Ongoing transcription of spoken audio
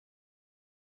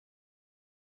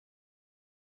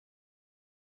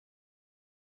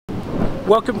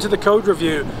Welcome to the Code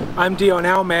Review. I'm Dion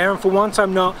Almayer, and for once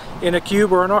I'm not in a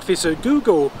cube or an office at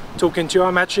Google talking to you.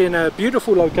 I'm actually in a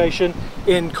beautiful location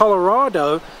in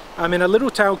Colorado. I'm in a little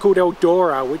town called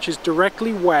Eldora, which is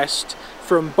directly west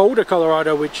from Boulder,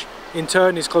 Colorado, which in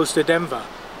turn is close to Denver.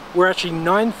 We're actually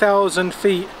 9,000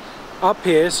 feet up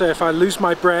here, so if I lose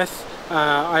my breath,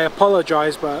 I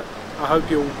apologize, but I hope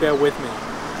you'll bear with me.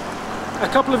 A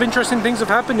couple of interesting things have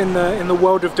happened in the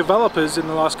world of developers in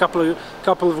the last couple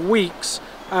of weeks.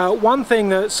 One thing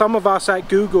that some of us at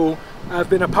Google have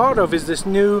been a part of is this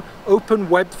new Open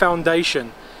Web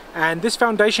Foundation. And this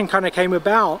foundation kind of came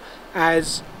about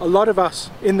as a lot of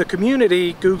us in the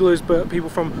community, Googlers, but people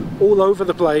from all over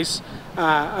the place,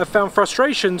 have found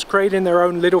frustrations creating their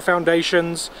own little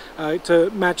foundations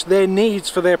to match their needs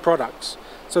for their products.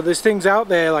 So there's things out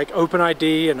there like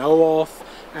OpenID and OAuth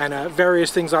and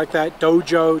various things like that,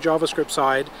 Dojo, JavaScript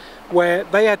side, where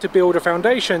they had to build a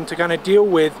foundation to kind of deal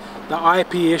with the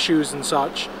IP issues and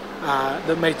such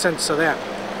that made sense to them.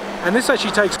 And this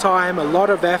actually takes time, a lot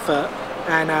of effort,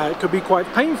 and could be quite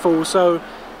painful. So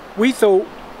we thought,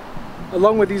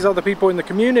 along with these other people in the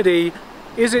community,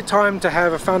 is it time to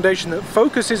have a foundation that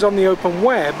focuses on the open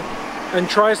web and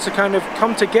tries to kind of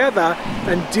come together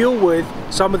and deal with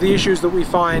some of the issues that we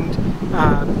find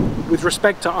with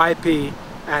respect to IP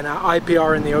and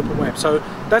IPR in the open web. So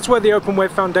that's where the Open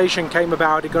Web Foundation came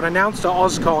about. It got announced at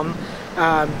OSCON.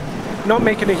 Not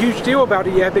making a huge deal about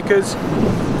it yet because,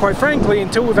 quite frankly,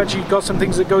 until we've actually got some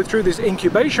things that go through this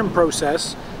incubation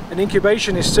process, and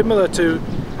incubation is similar to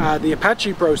the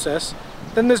Apache process,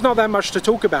 then there's not that much to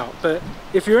talk about. But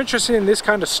if you're interested in this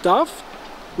kind of stuff,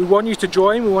 we want you to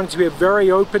join. We want it to be a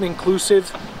very open,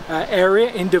 inclusive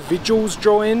area. Individuals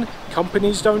join,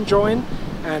 companies don't join.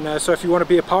 And so if you want to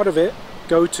be a part of it,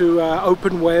 go to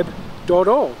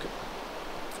openweb.org.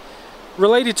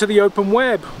 Related to the open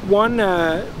web, one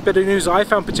bit of news I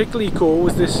found particularly cool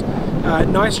was this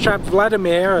nice chap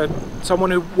Vladimir,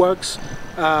 someone who works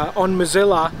on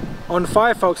Mozilla on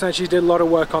Firefox, and actually did a lot of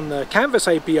work on the Canvas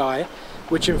API,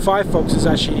 which in Firefox is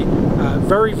actually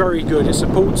very, very good. It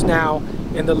supports now,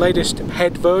 in the latest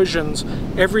head versions,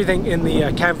 everything in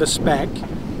the Canvas spec.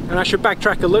 And I should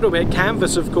backtrack a little bit.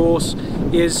 Canvas, of course,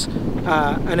 is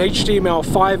an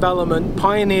HTML5 element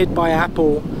pioneered by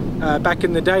Apple back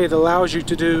in the day that allows you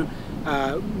to do,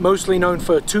 mostly known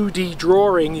for 2D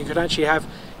drawing. You could actually have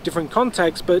different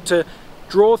contexts, but to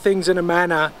draw things in a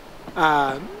manner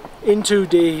in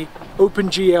 2D,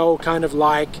 OpenGL kind of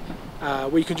like,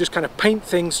 where you can just kind of paint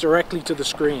things directly to the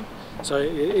screen. So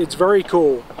it's very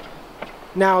cool.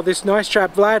 Now this nice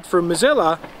chap Vlad from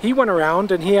Mozilla, he went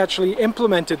around and he actually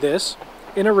implemented this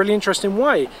in a really interesting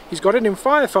way. He's got it in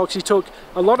Firefox. He took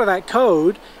a lot of that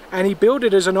code and he built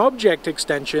it as an object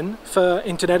extension for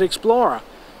Internet Explorer.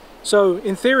 So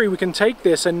in theory we can take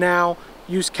this and now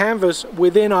use Canvas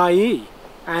within IE,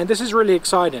 and this is really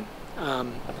exciting.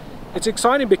 It's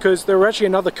exciting because there are actually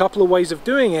another couple of ways of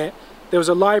doing it. There was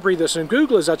a library that some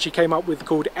Googlers actually came up with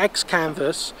called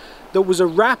Xcanvas that was a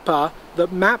wrapper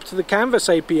that mapped the Canvas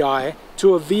API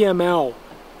to a VML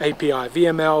API.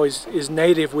 VML is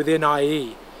native within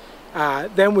IE.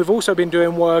 Then we've also been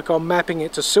doing work on mapping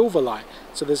it to Silverlight.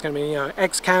 So there's going to be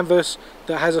Xcanvas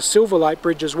that has a Silverlight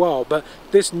bridge as well. But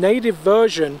this native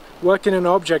version working in an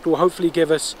object will hopefully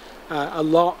give us a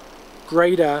lot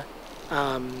greater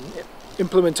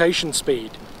implementation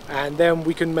speed. And then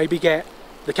we can maybe get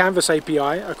the Canvas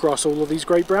API across all of these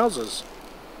great browsers.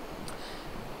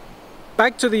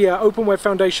 Back to the Open Web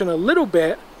Foundation a little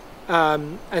bit,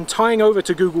 and tying over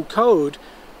to Google Code,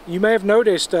 you may have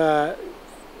noticed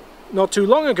not too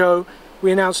long ago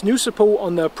we announced new support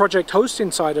on the project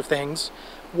hosting side of things,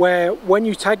 where when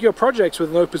you tag your projects with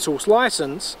an open source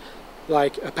license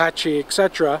like Apache,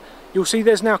 etc., you'll see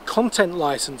there's now content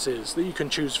licenses that you can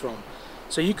choose from.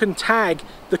 So you can tag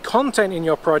the content in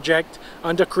your project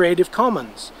under Creative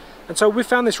Commons. And so we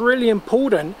found this really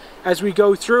important as we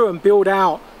go through and build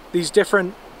out these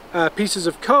different pieces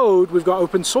of code. We've got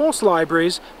open source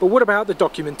libraries, but what about the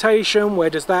documentation? Where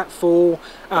does that fall?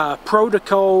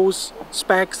 Protocols,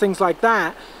 specs, things like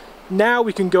that. Now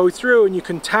we can go through and you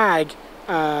can tag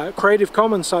Creative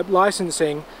Commons type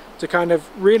licensing to kind of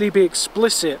really be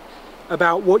explicit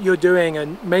about what you're doing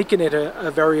and making it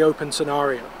a very open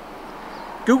scenario.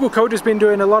 Google Code has been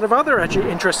doing a lot of other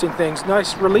actually interesting things,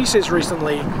 nice releases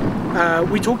recently.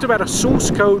 We talked about a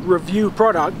source code review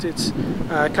product. It's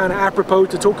kind of apropos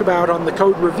to talk about on the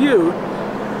code review.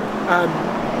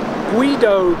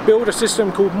 Guido built a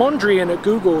system called Mondrian at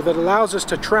Google that allows us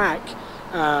to track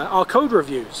our code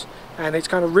reviews. and it's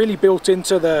kind of really built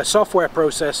into the software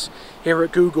process here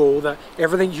at Google that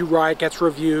everything you write gets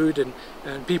reviewed, and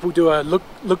people do a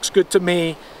looks good to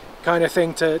me kind of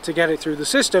thing to get it through the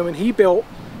system. And he built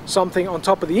something on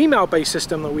top of the email-based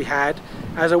system that we had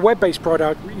as a web-based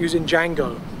product using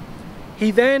Django. He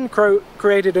then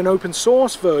created an open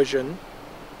source version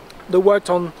that worked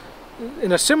on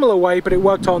in a similar way, but it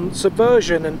worked on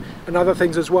Subversion and other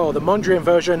things as well. The Mondrian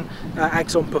version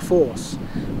acts on Perforce.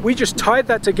 We just tied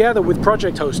that together with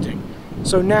project hosting.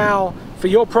 So now for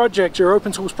your project, your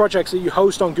open source projects that you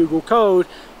host on Google Code,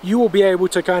 you will be able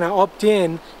to kind of opt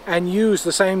in and use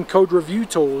the same code review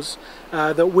tools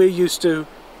that we're used to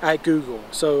at Google.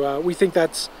 So we think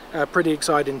that's pretty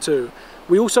exciting too.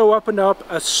 We also opened up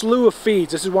a slew of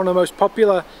feeds. This is one of the most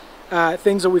popular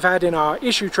things that we've had in our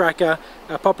issue tracker,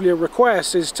 popular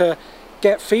requests, is to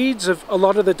get feeds of a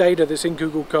lot of the data that's in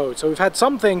Google Code. So we've had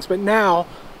some things, but now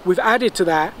we've added to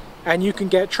that, and you can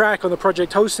get track on the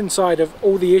project hosting side of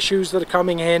all the issues that are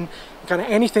coming in, kind of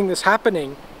anything that's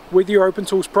happening with your open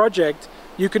source project.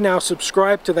 You can now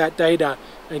subscribe to that data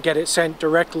and get it sent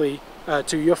directly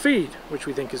to your feed, which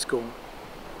we think is cool.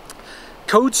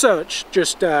 Code search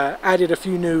just added a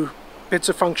few new bits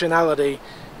of functionality.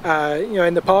 You know,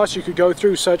 in the past you could go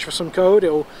through, search for some code,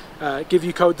 it'll give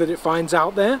you code that it finds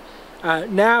out there.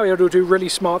 Now it'll do really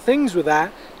smart things with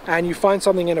that, and you find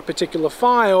something in a particular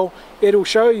file, it'll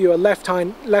show you a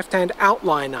left-hand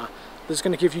outliner that's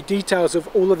going to give you details of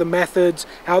all of the methods,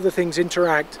 how the things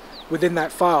interact within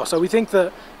that file. So we think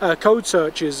that code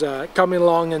search is coming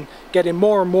along and getting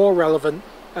more and more relevant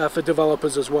for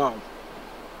developers as well.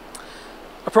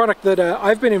 A product that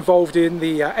I've been involved in,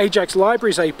 the Ajax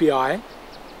Libraries Api.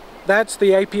 That's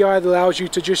the API that allows you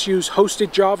to just use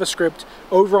hosted JavaScript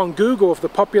over on Google of the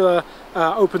popular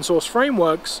open source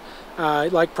frameworks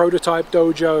like Prototype,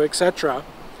 Dojo, etc.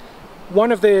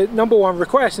 One of the #1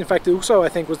 requests, in fact also I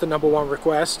think was the #1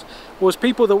 request, was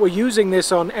people that were using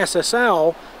this on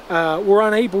SSL were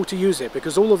unable to use it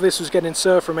because all of this was getting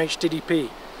served from HTTP.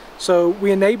 So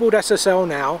we enabled SSL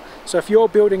now, so if you're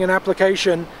building an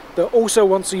application that also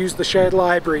wants to use the shared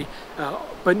library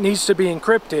but needs to be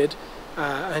encrypted,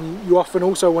 and you often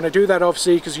also want to do that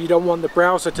obviously because you don't want the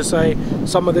browser to say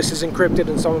some of this is encrypted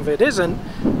and some of it isn't,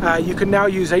 you can now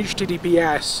use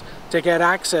HTTPS to get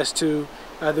access to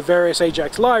the various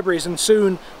Ajax libraries, and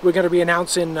soon we're going to be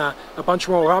announcing a bunch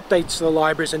more updates to the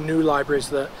libraries and new libraries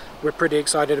that we're pretty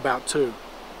excited about too.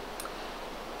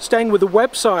 Staying with the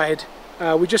website,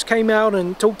 we just came out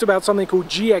and talked about something called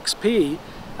Gxp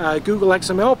Google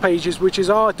XML Pages, which is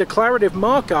our declarative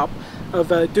markup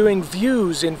of doing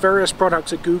views in various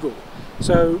products at Google.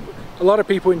 So a lot of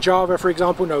people in Java, for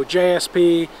example, know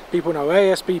JSP, people know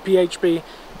ASP, PHP.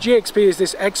 Gxp is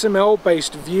this XML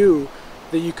based view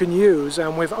that you can use,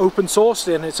 and we've open sourced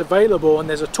it and it's available, and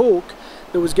there's a talk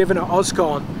that was given at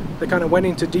OSCON that kind of went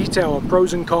into detail on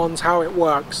pros and cons, how it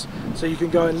works. So you can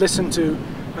go and listen to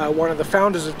one of the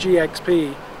founders of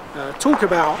Gxp talk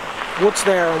about what's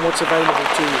there and what's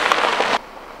available to you.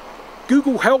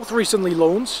 Google Health recently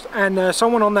launched, and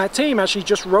someone on that team actually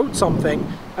just wrote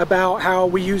something about how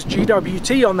we use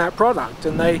GWT on that product,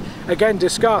 and they again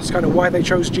discussed kind of why they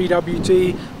chose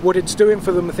GWT, what it's doing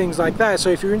for them and things like that. So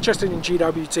if you're interested in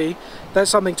GWT, that's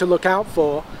something to look out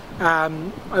for. I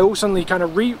also kind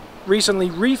of recently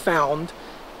refound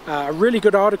a really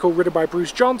good article written by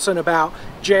Bruce Johnson about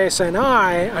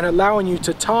JSNI and allowing you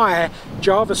to tie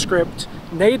JavaScript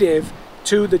native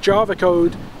to the Java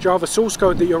source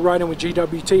code that you're writing with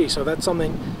GWT. So that's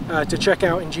something to check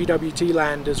out in GWT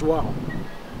land as well.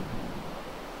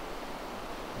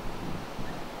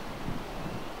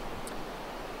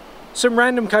 Some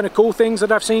random kind of cool things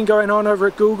that I've seen going on over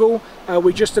at Google.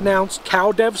 We just announced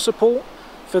CalDev support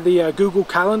for the Google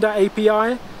Calendar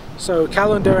API. So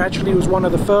Calendar actually was one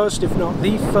of the first, if not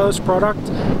the first product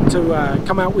to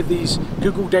come out with these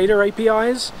Google Data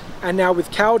APIs. And now with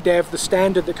CalDev, the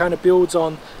standard that kind of builds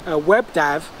on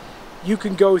WebDAV, you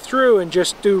can go through and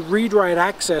just do read-write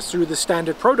access through the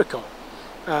standard protocol.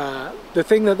 The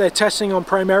thing that they're testing on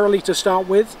primarily to start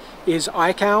with is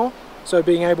iCal, so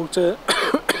being able to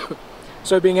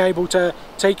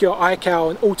take your iCal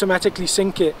and automatically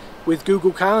sync it with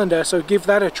Google Calendar. So give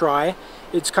that a try.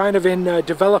 It's kind of in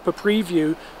developer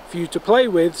preview for you to play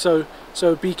with, so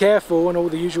be careful, and all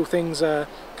the usual things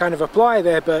kind of apply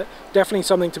there, but definitely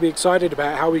something to be excited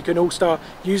about, how we can all start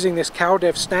using this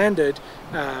CalDev standard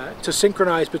to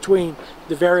synchronize between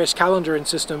the various calendaring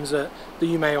systems that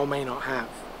you may or may not have.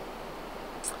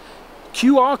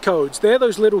 QR codes, they're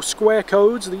those little square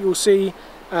codes that you'll see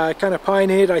kind of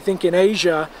pioneered, I think, in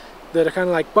Asia, that are kind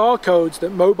of like barcodes that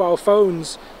mobile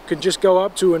phones can just go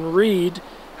up to and read.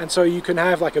 and so you can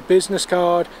have like a business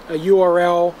card, a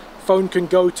URL, phone can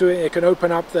go to it, it can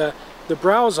open up the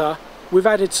browser. We've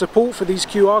added support for these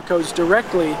QR codes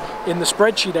directly in the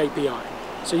spreadsheet API.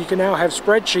 So you can now have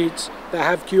spreadsheets that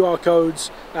have QR codes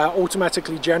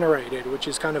automatically generated, which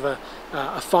is kind of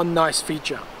a fun, nice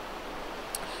feature.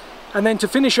 And then to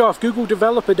finish off Google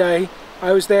Developer Day,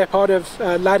 I was there part of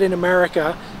Latin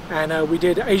America, and we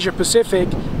did Asia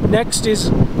Pacific. Next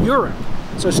is Europe.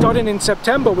 So starting in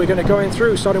September, we're going to go in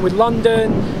through, starting with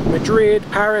London, Madrid,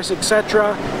 Paris,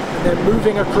 etc., and then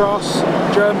moving across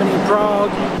Germany,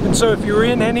 Prague. And so if you're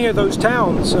in any of those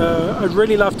towns, I'd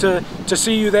really love to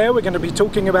see you there. We're going to be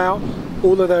talking about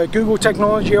all of the Google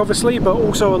technology, obviously, but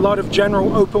also a lot of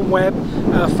general open web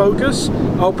focus.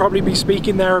 I'll probably be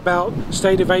speaking there about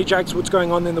state of Ajax, what's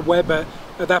going on in the web at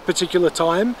that particular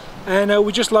time. And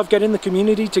we just love getting the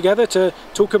community together to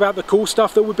talk about the cool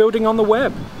stuff that we're building on the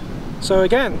web. So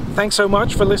again, thanks so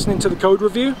much for listening to the code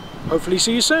review. Hopefully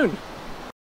see you soon.